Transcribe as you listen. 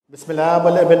بسم الله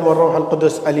والابن والروح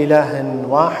القدس الإله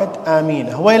واحد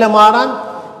آمين. هويلا مارن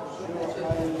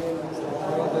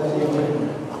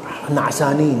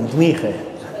نعسانين دميخة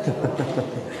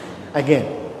again.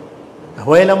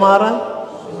 هويلا مارن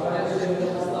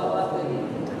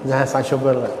زين صار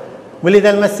شبر ولد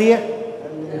المسيح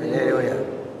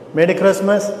ميري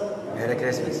كريسماس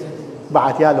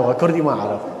بعد يا لغة كردي ما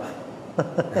أعرف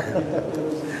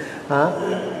ها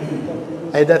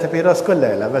أيدات بيروس كل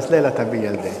ليلة بس ليلة تبي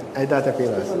يلدي أيدات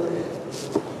بيروس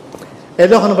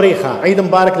إلهن بريخة عيد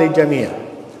مبارك للجميع.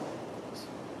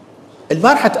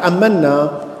 البارحة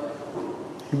تأملنا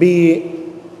بكلام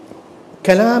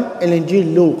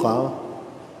الإنجيل لوقا.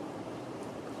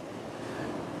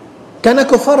 كان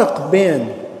اكو فرق بين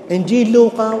إنجيل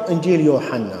لوقا وإنجيل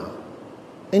يوحنا.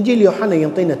 إنجيل يوحنا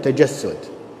ينطينا التجسد،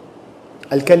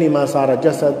 الكلمة صار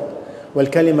جسد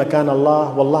والكلمة كان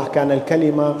الله والله كان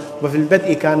الكلمة وفي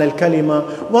البدء كان الكلمة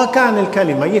وكان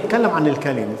الكلمة، يتكلم عن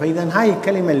الكلمة. فإذا هاي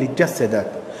الكلمة اللي تجسدت.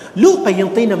 لوقا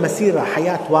ينطينا مسيرة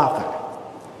حياة واقع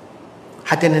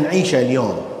حتى نعيشها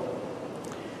اليوم.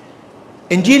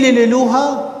 إنجيل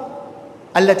الألوهة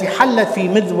التي حلت في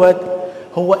مذود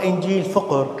هو إنجيل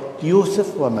فقر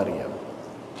يوسف ومريم.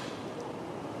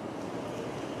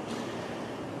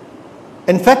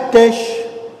 نفتش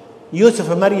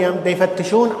يوسف ومريم دا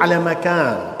يفتشون على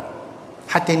مكان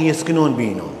حتى يسكنون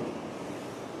بينه.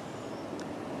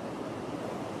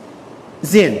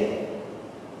 زين،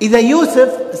 إذا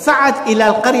يوسف صعد إلى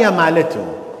القرية مالته،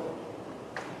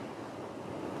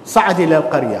 صعد إلى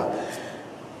القرية،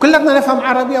 كلنا نفهم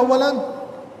عربي أولا؟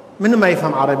 من ما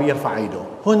يفهم عربي يرفع ايده.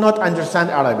 Who not understand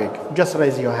Arabic? Just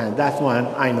raise your hand. That's one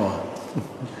I know.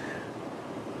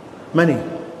 مني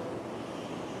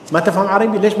ما تفهم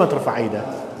عربي؟ ليش ما ترفع ايدك؟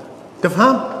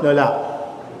 تفهم؟ لا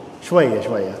شوية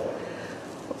شوية.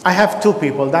 I have two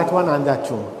people, that one and that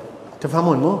two.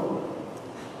 تفهمون مو؟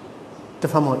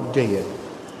 تفهمون جيد.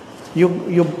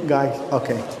 You guys,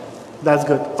 okay. That's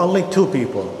good. Only two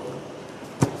people.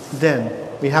 Then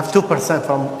we have 2%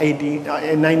 from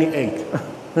 98.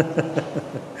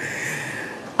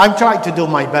 I'm trying to do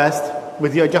my best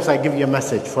with you. Just I give you a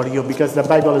message for you because the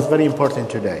Bible is very important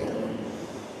today.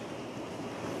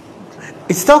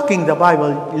 It's talking, the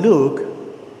Bible, Luke,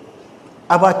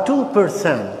 about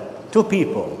 2%, two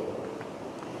people.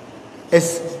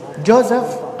 It's Joseph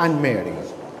and Mary.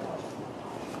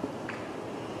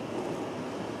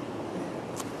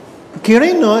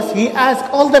 Quirinus, he asked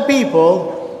all the people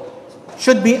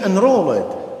should be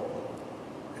enrolled.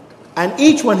 And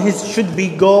each one should be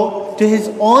go to his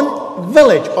own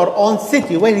village or own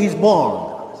city where he's born.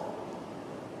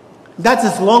 That's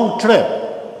his long trip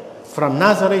from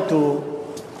Nazareth to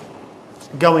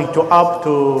going up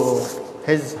to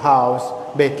his house,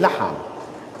 Beit Lahem.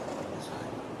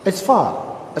 It's far.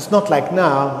 It's not like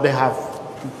now they have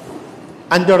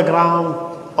underground,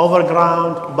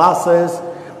 overground, buses,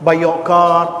 by your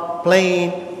car,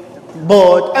 plane,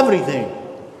 boat, everything.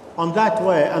 On that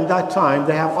way, and that time,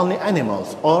 they have only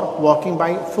animals or walking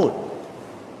by foot.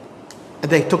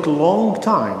 They took a long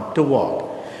time to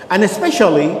walk. And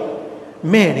especially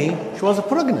Mary, she was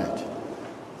pregnant.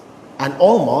 And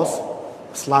almost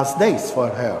it's last days for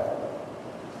her.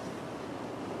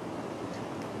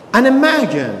 And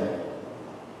imagine,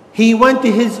 he went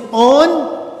to his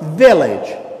own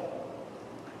village.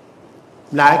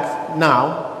 Like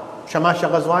now, Shamasha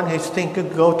Ghazwan, he's thinking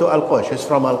go to Al-Qush. He's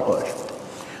from Al-Qush.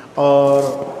 Or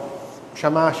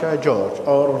Shamasha George,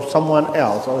 or someone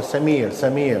else, or Samir.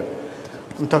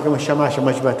 I'm talking with Shamasha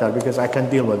much better because I can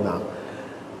deal with now.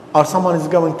 Or someone is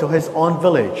going to his own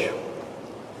village.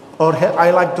 Or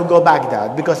I like to go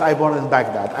Baghdad because I born in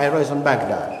Baghdad. I raised in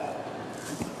Baghdad.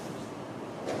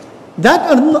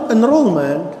 That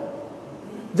enrollment,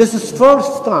 this is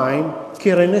first time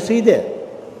Quirinus he did.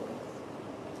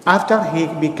 After he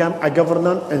became a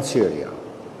governor in Syria.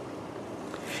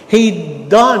 He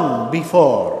done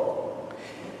before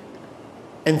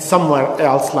and somewhere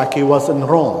else, like he was in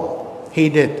Rome. He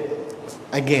did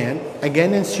again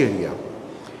in Syria.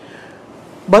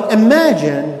 But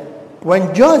imagine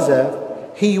when Joseph,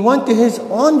 he went to his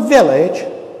own village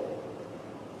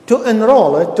to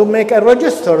enroll it, to make a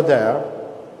register there,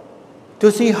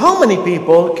 to see how many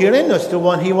people, Quirinus,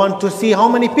 he wanted to see how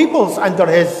many people's under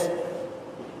his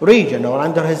region or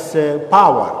under his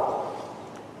power.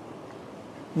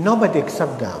 Nobody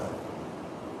except them.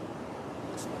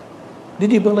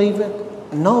 Did you believe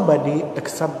it? Nobody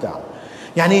except them.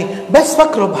 يعني بس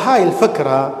فكروا بهاي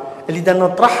الفكرة اللي بدنا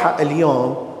نطرحها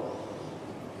اليوم.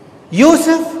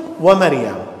 يوسف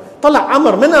ومريم طلع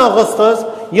عمر من أغسطس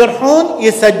يروحون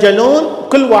يسجلون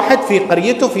كل واحد في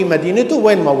قريته في مدينته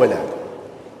وين ما ولد.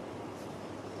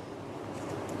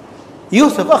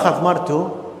 يوسف أخذ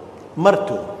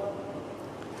مرته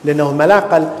لأنه الملاك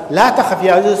قال لا تخف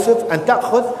يا يوسف أن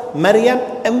تأخذ مريم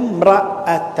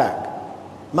امرأتك،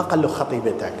 ما قال له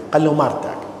خطيبتك، قال له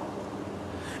مرتك.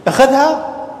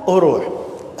 أخذها وروح.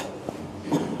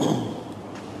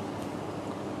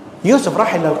 يوسف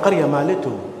راح إلى القرية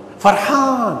مالته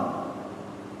فرحان.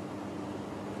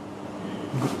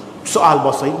 سؤال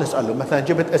بسيط نسأله، مثلا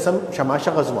جبت اسم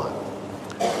شماشة غزوان،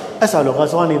 أسأله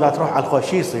غزوان إذا تروح على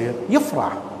الخوش يصير؟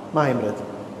 يفرح ما يمرض،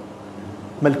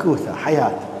 ملكوثة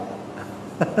حياة.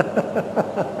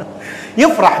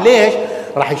 يفرح ليش؟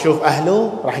 راح يشوف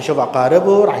أهله، راح يشوف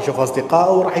أقاربه، راح يشوف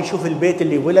أصدقائه، راح يشوف البيت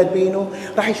اللي ولد بينه،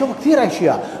 راح يشوف كثير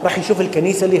أشياء، راح يشوف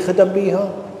الكنيسة اللي خدم بيها،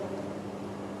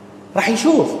 راح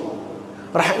يشوف،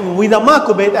 وإذا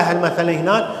ماكو بيت أهل مثلا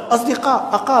هناك أصدقاء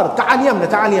أقارب، تعال يمنا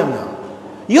تعال يمنا.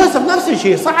 يوسف نفس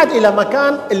الشيء، صعد إلى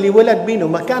مكان اللي ولد بينه،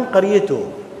 مكان قريته.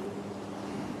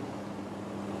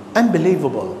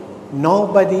 Unbelievable.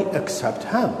 Nobody accept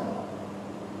him.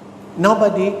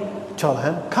 Nobody tell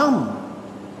him come.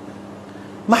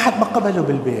 ما حد ما قبله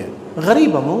بالبيت.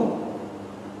 غريبة مو؟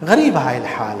 غريبة هاي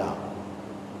الحالة.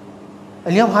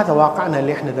 اليوم هذا واقعنا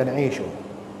اللي احنا دا نعيشه.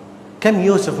 كم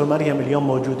يوسف ومريم اليوم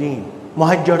موجودين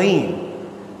مهجرين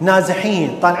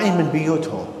نازحين طالعين من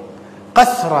بيوتهم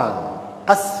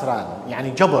قسرا يعني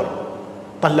جبر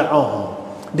طلعوهم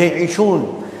دا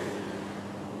يعيشون،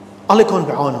 الله يكون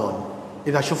بعونهم.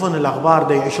 إذا يشوفون الأخبار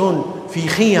دا يعيشون في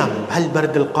خيم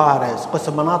بهالبرد القارس،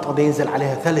 قسم مناطق دا ينزل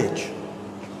عليها ثلج.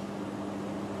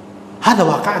 هذا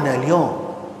واقعنا اليوم.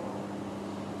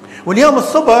 واليوم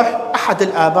الصبح أحد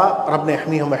الآباء ربنا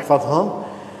يحميهم ويحفظهم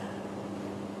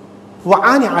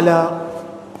وعاني على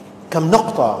كم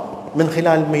نقطة من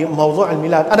خلال موضوع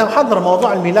الميلاد. أنا محضر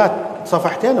موضوع الميلاد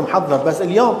صفحتين محضر، بس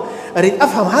اليوم أريد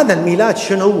أفهم هذا الميلاد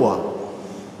شنو هو.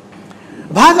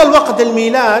 بهذا الوقت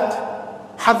الميلاد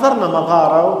حضرنا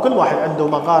مغارة، وكل واحد عنده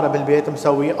مغارة بالبيت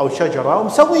مسوي أو شجرة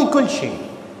ومسوين كل شيء.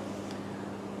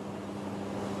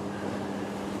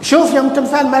 شوف يوم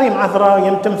تمثال مريم عذراء،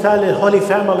 يوم تمثال الهولي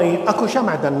فاميلي، أكو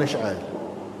شمعة بدنا نشعل.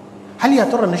 هل يا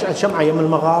ترى نشعل شمعة يوم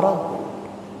المغارة؟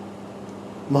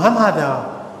 مهم، هذا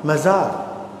مزار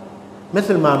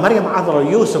مثل ما مريم عذراء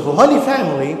يوسف وهولي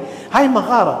فاميلي، هاي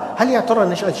مغارة. هل يا ترى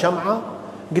نشعل شمعة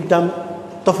قدام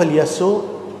طفل يسوع؟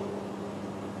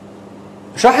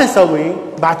 شو راح نسوي؟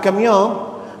 بعد كم يوم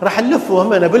راح نلفه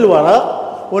همنا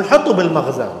بالورق ونحطه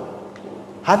بالمخزن.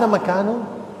 هذا مكانه،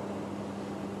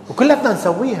 وكلتنا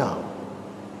نسويها،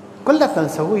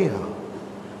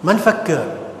 ما نفكر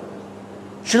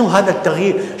شنو هذا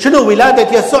التغيير، شنو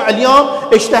ولادة يسوع اليوم.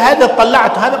 اجتهدت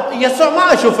طلعت هذا يسوع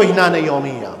ما أشوفه هنا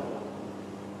يوميا،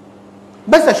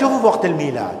 بس أشوفه في وقت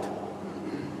الميلاد.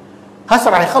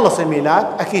 هسه راح يخلص الميلاد،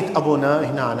 أكيد أبونا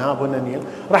هنا أبونا نيل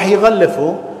راح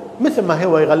يغلفه مثل ما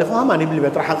هو يغلفه، ما نبي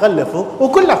بالبيت راح نغلفه،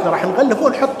 وكلنا راح نغلفه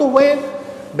ونحطه وين؟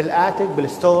 بالآتك،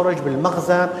 بالستورج،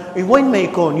 بالمخزن، وين ما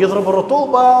يكون يضرب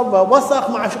الرطوبة وسخ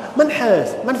ما نحس،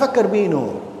 ما نفكر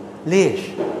بينه. ليش؟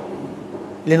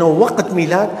 لأنه وقت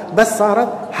ميلاد بس صارت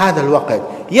هذا الوقت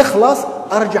يخلص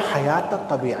أرجع حياتنا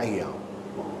الطبيعية،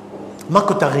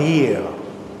 ماكو تغيير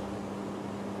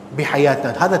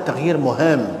بحياتنا. هذا التغيير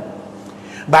مهم.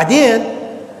 بعدين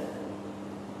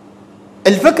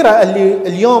الفكرة اللي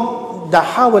اليوم دا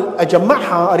أحاول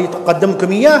أجمعها أريد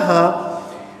أقدمكم إياها،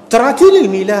 تراتيل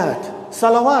الميلاد،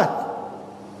 صلوات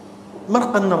من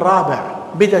القرن الرابع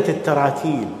بدأت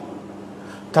التراتيل.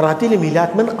 تراتيل الميلاد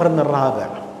من القرن الرابع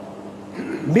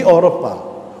بأوروبا،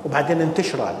 وبعدين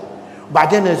انتشرت،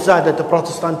 وبعدين زادت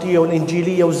البروتستانتية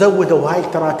والإنجيلية وزودوا هاي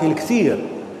التراتيل كثير.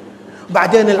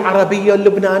 بعدين العربية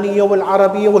اللبنانية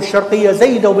والعربية والشرقية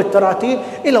زيدوا بالتراتيل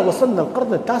إلى وصلنا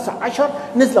القرن التاسع عشر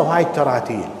نزلوا هاي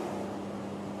التراتيل.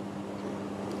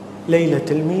 ليلة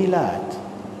الميلاد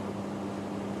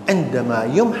عندما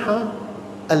يمحى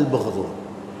البغض.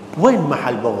 وين محى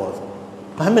البغض؟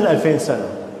 هم من 2000 سنة.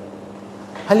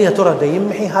 هل يا ترى دا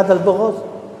يمحي هذا البغض؟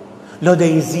 لو دا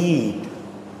يزيد.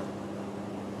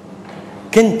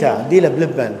 كنت ديلا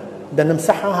بلبن دا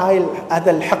نمسحها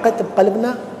هذا الحقد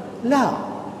بقلبنا؟ لا.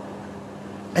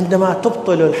 عندما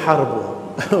تبطل الحرب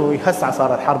وهسه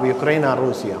صارت حرب يوكرين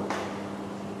روسيا،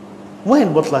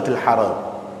 وين بطلت الحرب؟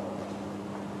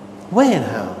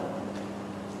 وينها؟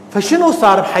 فشنو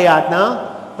صار بحياتنا؟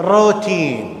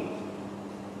 روتين.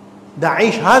 دا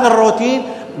أعيش هذا الروتين،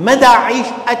 ما دا أعيش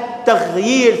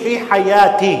التغيير في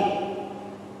حياتي.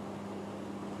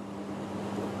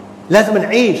 لازم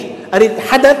نعيش. أريد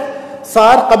حدث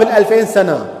صار قبل 2000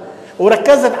 سنة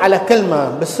وركزت على كلمة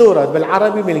بالسورة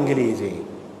بالعربي بالإنجليزي.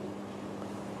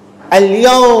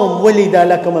 اليوم ولد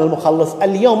لكم المخلص.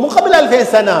 اليوم، مو قبل 2000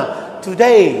 سنة.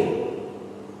 Today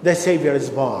the Savior is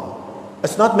born.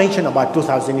 It's not mentioned about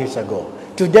 2,000 years ago.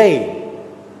 Today,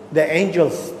 the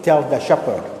angels tell the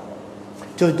shepherd,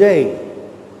 today,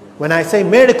 when I say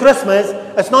Merry Christmas,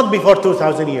 it's not before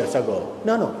 2,000 years ago.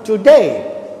 No.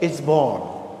 Today is born.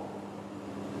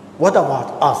 What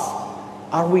about us?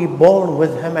 Are we born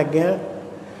with him again?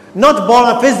 Not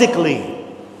born physically.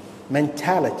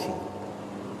 Mentality.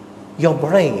 Your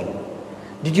brain.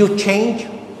 Did you change?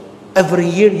 Every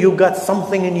year you got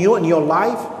something new in your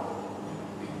life?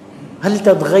 هل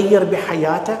تتغير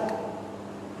بحياتك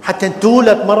حتى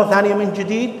تولد مرة ثانية من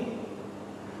جديد؟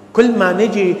 كل ما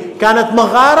نجي كانت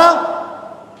مغارة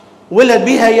ولد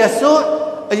بها يسوع.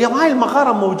 اليوم هاي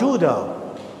المغارة موجودة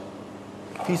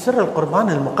في سر القربان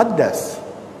المقدس.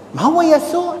 ما هو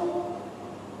يسوع؟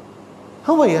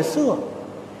 هو يسوع.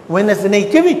 When it's the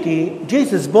nativity,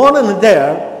 Jesus born in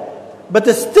there, but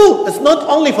still, it's not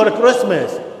only for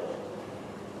Christmas.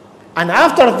 And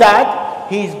after that,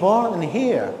 he's born in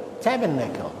here,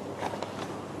 tabernacle,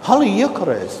 Holy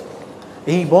Eucharist.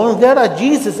 He born there as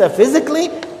Jesus physically.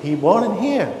 He born in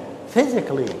here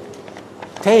physically.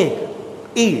 Take,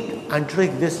 eat, and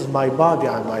drink. This is my body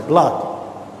and my blood.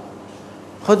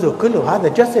 خذوا كله هذا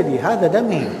جسدي هذا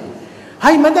دمي.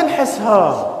 هاي ما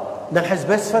نحسها، نحس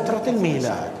بس فترة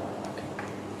الميلاد.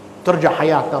 ترجع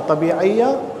حياتنا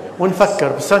طبيعية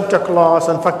ونفكر بسانتا كلاus،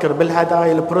 نفكر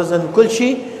بالهدايا البريزنت كل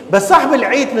شيء، بس صاحب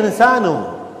العيد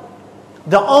ننسانه.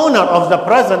 The owner of the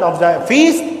present of the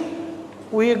feast,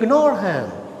 we ignore him.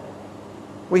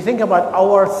 We think about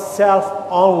ourselves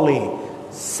only.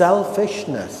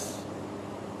 Selfishness.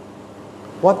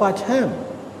 What about him?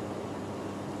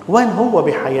 وين هو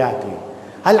بحياتي؟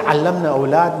 هل علمنا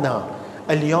أولادنا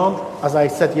اليوم, as I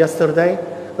said yesterday,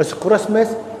 is Christmas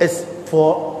is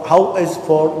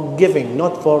for giving,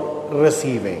 not for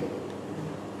receiving.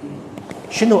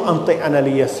 شنو أنطي أنا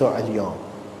ليسوع اليوم؟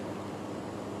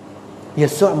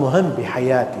 يسوع مهم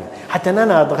بحياتي حتى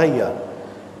أنا أتغير.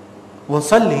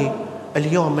 ونصلي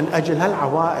اليوم من أجل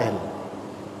هالعوائل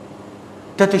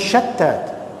تتشتت.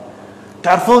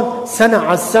 تعرفون سنة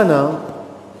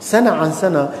عن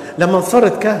سنة لما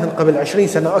صرت كاهن قبل 20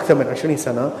 سنة أكثر من 20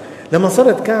 سنة، لما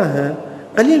صرت كاهن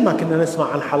قليل ما كنا نسمع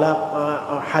عن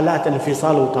حالات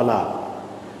الانفصال والطلاق،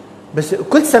 بس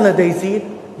كل سنة دي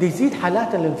يزيد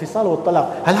حالات الانفصال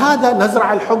والطلاق. هل هذا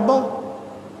نزرع الحب؟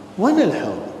 وين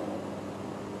الحب؟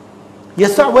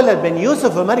 يسوع ولد بين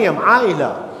يوسف ومريم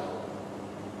عائلة.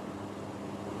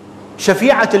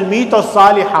 شفيعة الميتة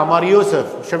الصالحة مار يوسف،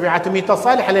 شفيعة الميتة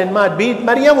الصالحة لأن مات بيد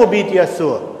مريم وبيد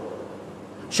يسوع.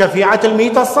 شفيعة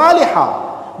الميتة الصالحة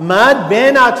مات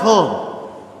بيناتهم.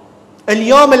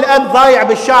 اليوم الأب ضايع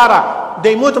بالشارع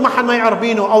يموت ما حد ما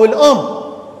يعرفينه، أو الأم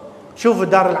شوفوا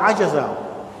دار العجزة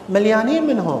مليانين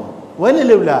منهم. وين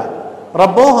الأولاد؟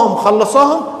 ربوهم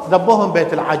خلصوهم ذبوهم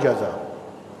بيت العجزة.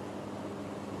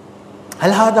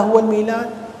 هل هذا هو الميلاد؟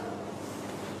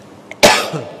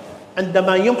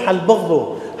 عندما يمحى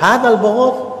البغض هذا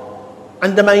البغض،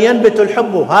 عندما ينبت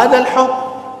الحب هذا الحب،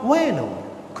 وينه؟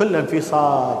 كل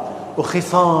انفصال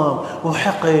وخصام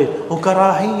وحقد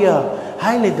وكراهية.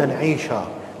 هاي اللي بدنا نعيشها.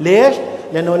 ليش؟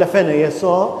 لأنه لفينا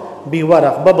يسوع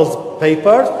بورق bubbles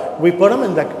papers, we put them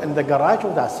in the garage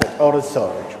or that's it, or in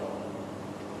storage.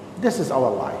 This is our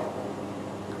life.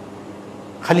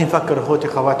 خلينا نفكر اخوتي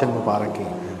خواتي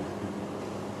المباركين.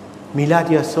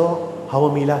 ميلاد يسوع هو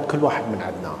ميلاد كل واحد من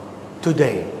عندنا.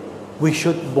 Today we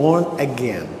should born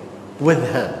again with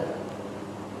him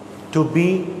to be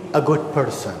a good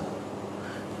person,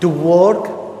 to work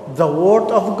the word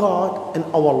of God in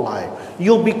our life.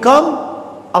 You become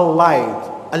a light,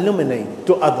 illuminate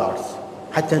to others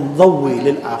حتى نضوي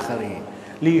للآخرين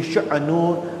ليشع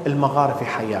نور المغارة في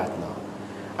حياتنا.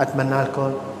 أتمنى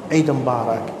لكم عيد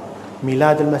مبارك،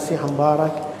 ميلاد المسيح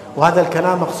مبارك. وهذا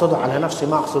الكلام أقصده على نفسي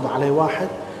ما أقصده على واحد.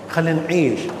 خلينا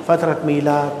نعيش فترة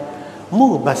ميلاد،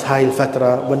 مو بس هاي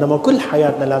الفترة وإنما كل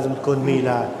حياتنا لازم تكون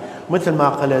ميلاد. مثل ما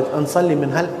قلت نصلي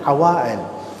من هالعوائل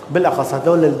بالأخص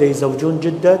هذول اللي يزوجون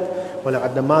جدد، ولا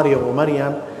عندنا ماريا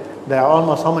ومريم they are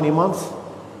almost how many months?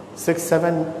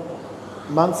 6-7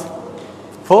 months?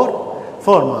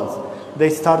 4 months. They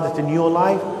started a new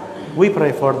life. We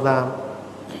pray for them.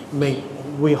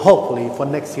 We hopefully for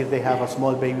next year they have a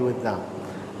small baby with them.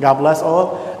 God bless all,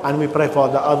 and we pray for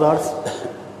the others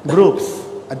groups.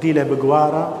 أديله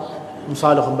بقوارة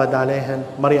مصالحهم بداليهن،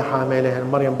 مريم حاملهن،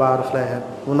 مريم بارخ لهن،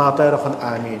 وناطيرخن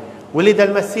آمين. ولد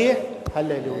المسيح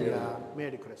هللويا.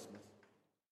 ميري كريسماس.